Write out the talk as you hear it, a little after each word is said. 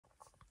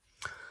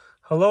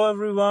Hello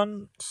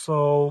everyone.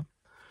 So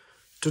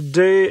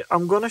today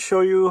I'm gonna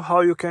show you how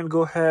you can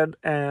go ahead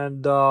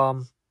and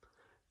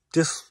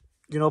just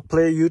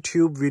play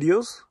YouTube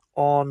videos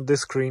on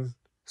this screen.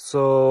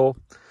 So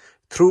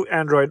through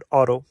Android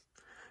Auto.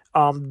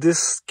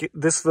 This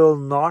will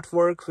not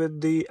work with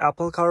the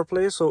Apple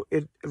CarPlay, so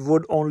it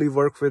would only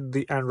work with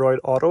the Android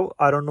Auto.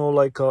 I don't know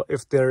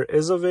if there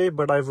is a way,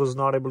 but I was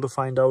not able to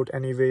find out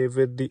any way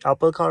with the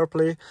Apple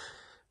CarPlay.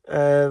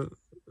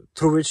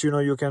 Through which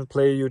you can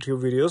play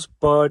YouTube videos.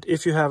 But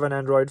if you have an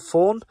Android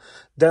phone,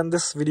 then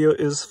this video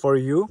is for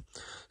you.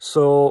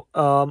 So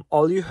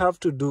all you have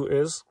to do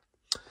is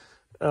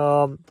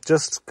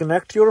just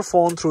connect your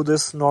phone through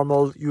this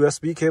normal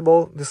USB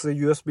cable. This is a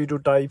USB to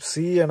Type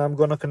C, and I'm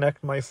gonna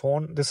connect my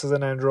phone. This is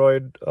an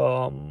Android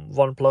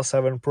OnePlus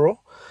 7 Pro.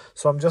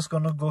 So I'm just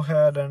gonna go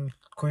ahead and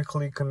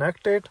quickly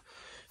connect it.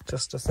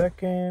 Just a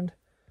second.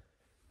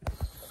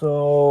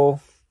 So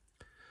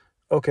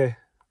okay,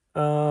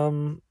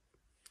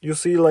 you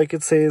see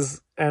it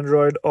says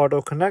Android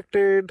Auto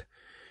connected,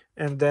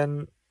 and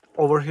then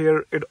over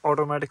here it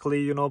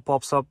automatically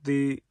pops up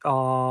the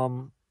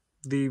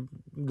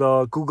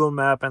Google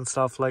map and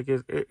stuff.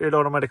 It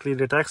automatically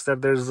detects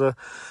that there's a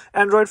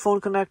Android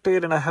phone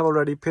connected, and I have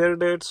already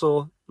paired it.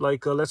 So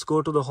let's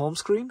go to the home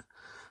screen.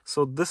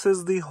 So this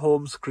is the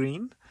home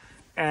screen,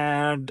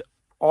 and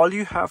all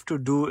you have to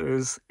do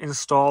is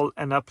install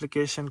an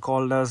application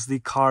called as the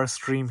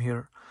CARSTREAM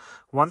here.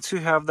 Once you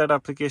have that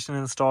application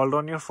installed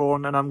on your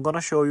phone, and I'm going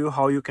to show you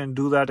how you can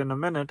do that in a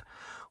minute.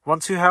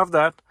 Once you have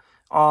that,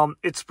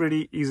 it's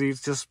pretty easy.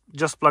 It's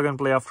just plug and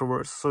play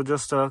afterwards. So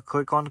just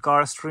click on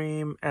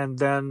CARSTREAM, and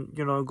then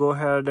go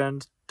ahead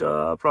and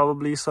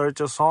probably search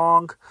a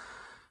song.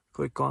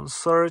 Click on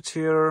search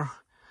here.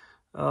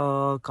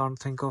 Can't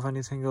think of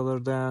anything other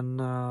than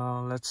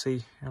let's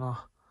see,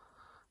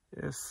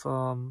 if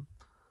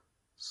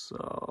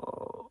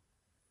so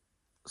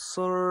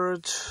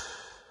search.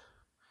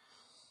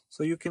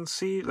 So you can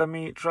see, let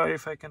me try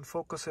if I can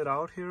focus it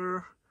out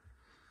here.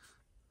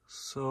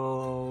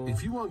 So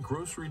if you want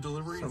grocery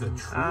delivery that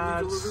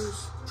truly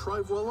delivers,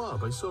 try Voila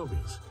by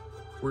Sobeys,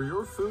 where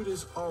your food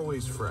is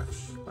always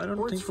fresh. I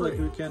don't think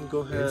we can go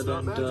ahead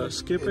and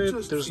skip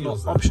it. There's no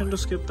option to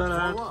skip that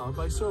ad. Voila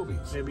by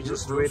Sobeys. Maybe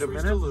just wait a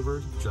minute.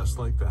 Delivered just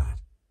like that.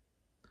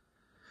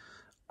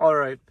 All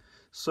right.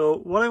 So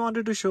what I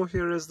wanted to show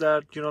here is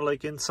that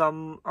in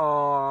some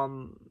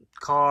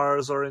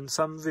cars or in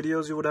some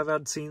videos you would have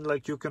had seen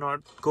you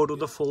cannot go to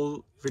the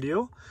full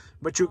video,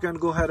 but you can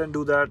go ahead and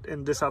do that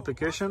in this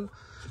application.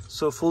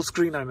 So full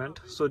screen I meant.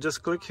 So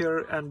just click here,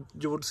 and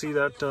you would see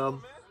that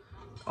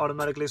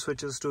automatically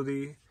switches to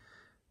the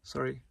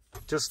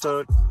just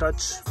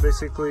touch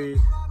basically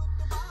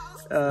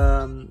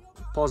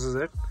pauses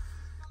it.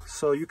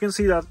 So you can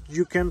see that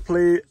you can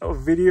play a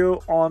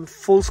video on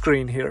full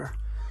screen here.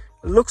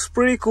 It looks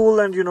pretty cool,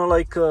 and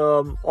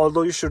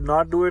although you should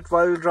not do it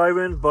while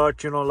driving,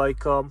 but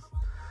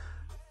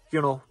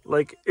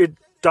it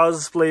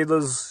does play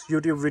those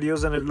YouTube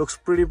videos, and it looks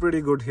pretty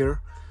good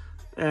here.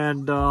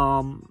 And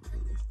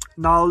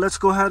now let's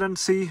go ahead and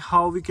see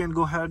how we can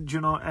go ahead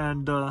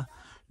and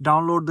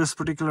download this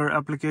particular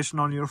application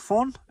on your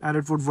phone, and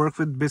it would work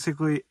with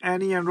basically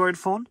any Android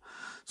phone.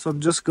 So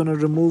I'm just gonna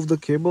remove the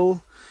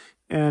cable,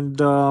 and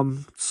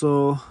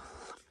so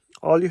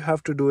all you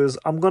have to do is,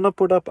 I'm gonna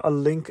put up a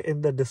link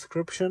in the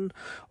description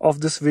of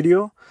this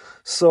video.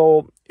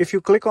 So if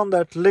you click on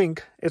that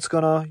link, it's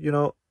gonna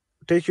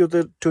take you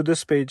to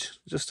this page.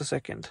 Just a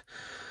second.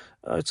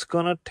 It's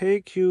gonna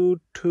take you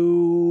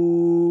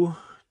to,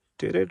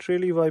 did it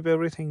really wipe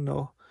everything?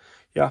 No.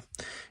 Yeah,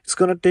 it's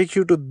gonna take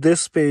you to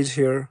this page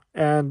here,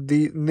 and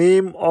the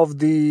name of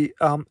the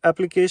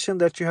application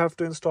that you have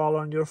to install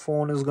on your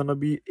phone is gonna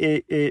be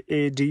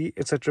AAAD.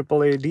 It's a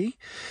AAAD,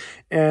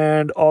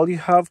 and all you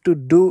have to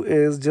do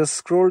is just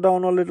scroll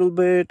down a little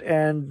bit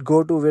and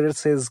go to where it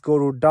says go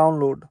to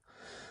download.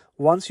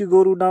 Once you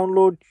go to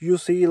download, you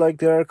see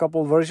there are a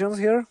couple versions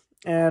here,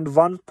 and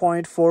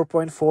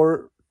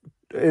 1.4.4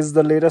 is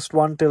the latest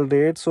one till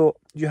date. So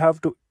you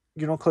have to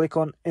click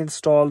on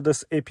install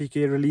this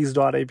apk,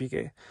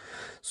 release.apk.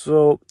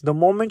 So the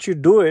moment you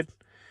do it,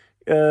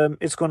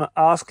 it's gonna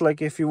ask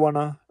if you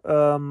wanna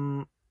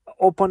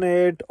open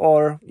it,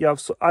 or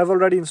so I've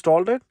already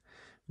installed it,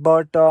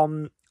 but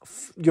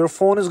your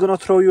phone is gonna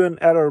throw you an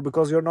error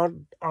because you're not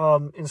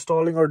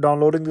installing or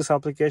downloading this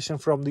application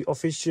from the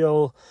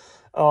official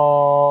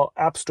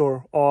App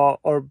Store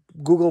or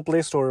Google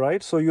Play Store,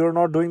 right? So you're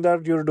not doing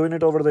that, you're doing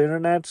it over the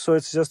internet. So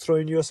it's just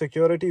throwing you a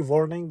security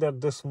warning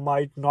that this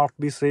might not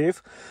be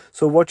safe.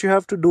 So what you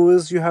have to do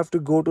is you have to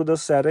go to the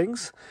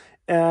settings,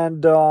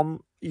 and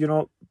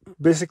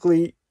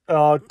basically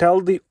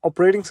tell the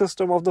operating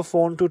system of the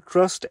phone to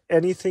trust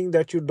anything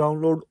that you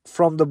download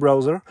from the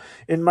browser.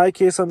 In my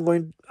case, I'm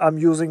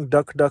using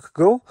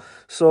DuckDuckGo.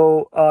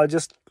 So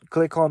just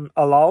click on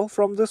allow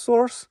from this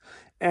source,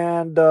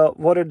 and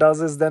what it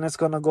does is then it's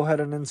gonna go ahead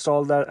and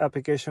install that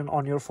application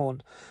on your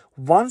phone.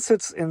 Once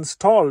it's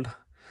installed,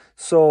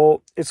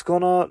 so it's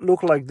gonna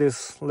look like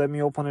this. Let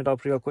me open it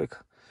up real quick.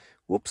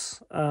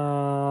 Whoops,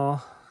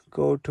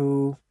 go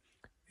to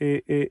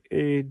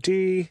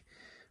AAAD,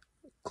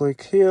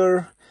 click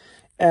here,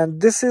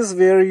 and this is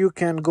where you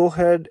can go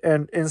ahead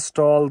and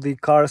install the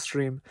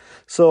CARSTREAM.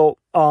 So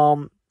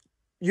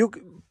you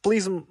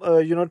please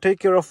take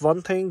care of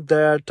one thing,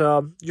 that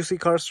you see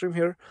CARSTREAM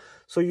here.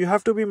 So you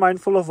have to be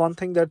mindful of one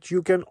thing, that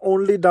you can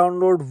only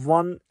download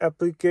one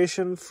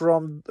application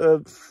from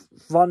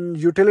one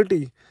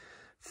utility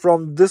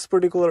from this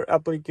particular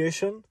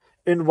application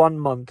in 1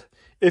 month.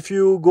 If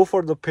you go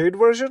for the paid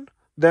version,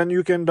 then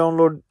you can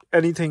download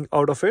anything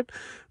out of it.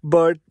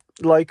 But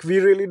like, we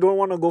really don't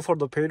want to go for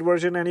the paid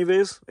version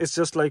anyways. It's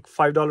just like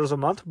 $5 a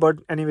month. But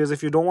anyways,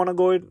 if you don't want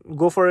to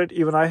go for it,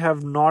 even I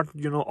have not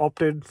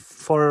opted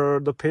for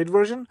the paid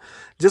version,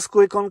 just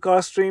click on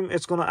CARSTREAM.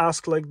 It's going to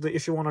ask like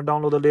if you want to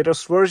download the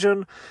latest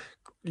version,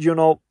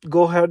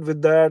 go ahead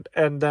with that.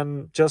 And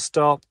then just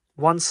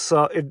once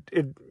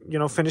it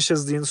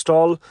finishes the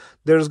install,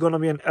 there's going to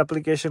be an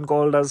application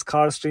called as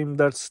CARSTREAM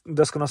that's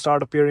going to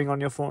start appearing on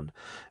your phone.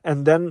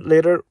 And then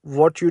later,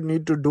 what you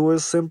need to do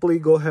is simply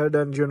go ahead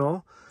and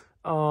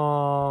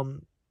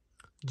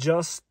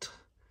just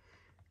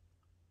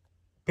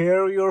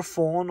pair your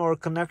phone or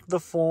connect the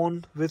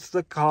phone with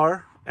the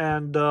car,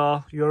 and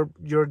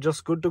you're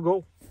just good to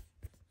go.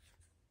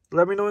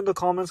 Let me know in the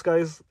comments,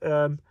 guys,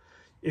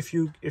 if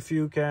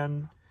you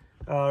can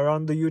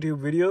run the YouTube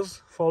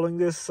videos following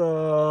this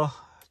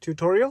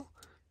tutorial.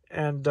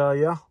 And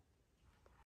yeah,